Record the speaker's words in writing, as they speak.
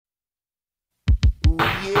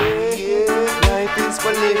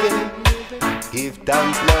for living. Give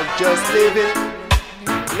thanks, love, just live it.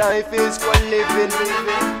 Life is for living.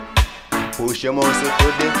 Push your muscle to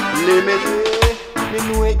the limit. Me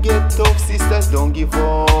know it get tough, sisters, don't give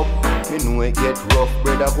up. Me know it get rough,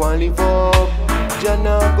 brother, go and live up.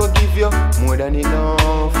 Jana go give you more than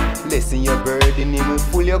enough. Lessen your burden, Him will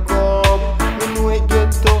full your cup. Me know it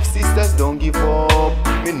get tough, sisters, don't give up.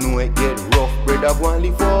 Me know it get rough, brother, go and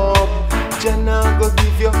live up. Jana go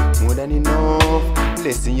give you more than enough.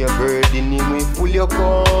 Lessen your burden, Him will full your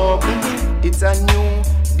cup. It's a new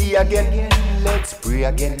day again, let's pray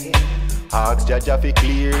again. Ask Jaja fi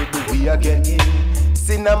clear the way again.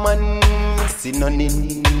 Cinnamon,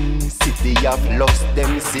 synonym. City of lost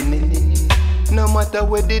them sinning. No matter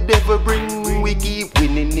where the devil bring, we keep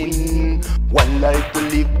winning. One life to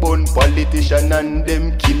live, born politician and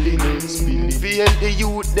them killing. Feel the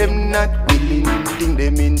youth, them not willing. Think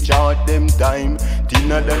them in charge, them time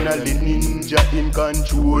thinner than a linen. Jah in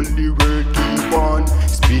control, the world keep on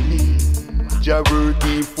spinning. Jah world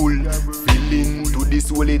keep fulfilling. To this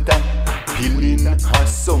soul it appealing, has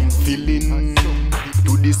some feeling.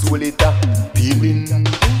 To this soul it appealing.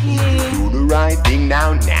 Do the right thing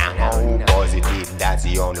now. Positive, that's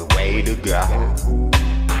the only way to go.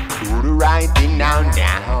 Do the right thing now.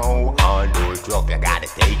 Although it's rough, you gotta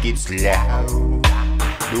take it slow.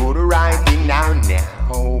 Do the right thing now.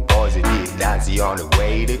 Positive, that's the only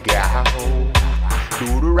way to go.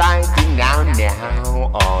 Do the right thing now.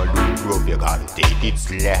 Although it's rough, you gotta take it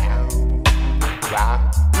slow.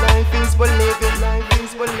 Life is for living, life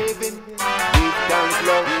is for living. Give thanks,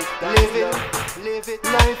 love, live it, live it.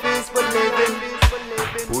 Life is for living.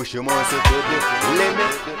 Push your muscle to the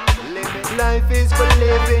limit. Life is for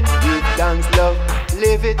living. Give thanks, love,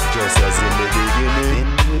 live it. Just as in the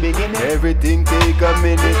beginning. Everything take a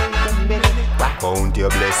minute. Count your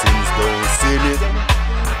blessings, don't seal it.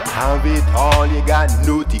 Have it all, you got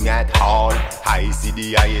nothing at all. I see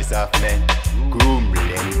the eyes of men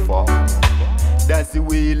grumbling for. That's the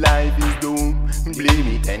way life is done. Blame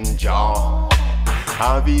it and jaw.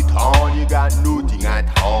 Have it all, you got nothing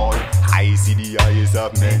at all. I see the eyes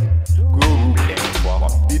of men grumbling for.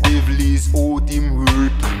 The devil is out, him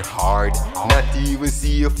working hard. Not even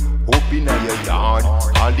safe, up in your yard.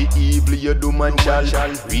 All the evil you do, man, shall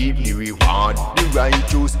reap the reward. The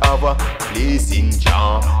righteous have a place in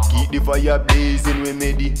Jah. Keep the fire blazing, we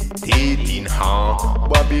meditating,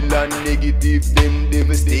 Babylon negative, them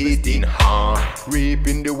devastating,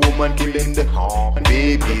 Raping the woman, killing the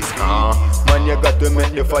babies, Man, you got to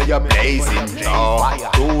make the fire blazing,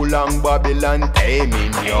 Too long Babylon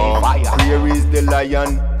taming, Where is the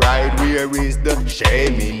lion? Pride, where is the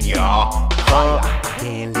shame in ya?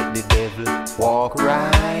 Can't let the devil walk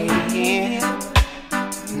right here.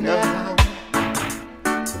 No,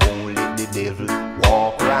 won't let the devil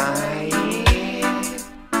walk right here.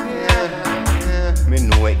 Me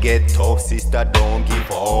know it get tough, sister, don't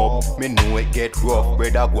give up. Me know it get rough,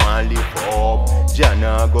 brother, go and live up.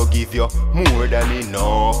 Jana go give you more than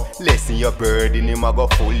enough. Lessen your burden, Him a go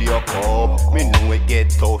full your cup. Me know it get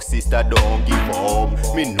tough, sister, don't give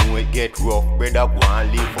up. Me know it get rough, brother, go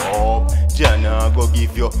and live up. Jana go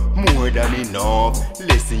give you more than enough.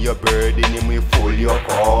 Lessen your burden, Him will full your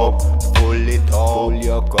cup. Full it up, full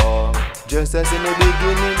your cup. Just as in the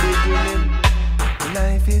beginning.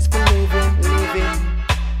 Life is for living, living.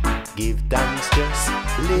 Give thanks, just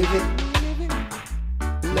live it.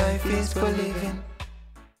 Life is for living.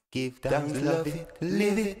 Give thanks, love it,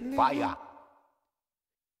 live it. Fire.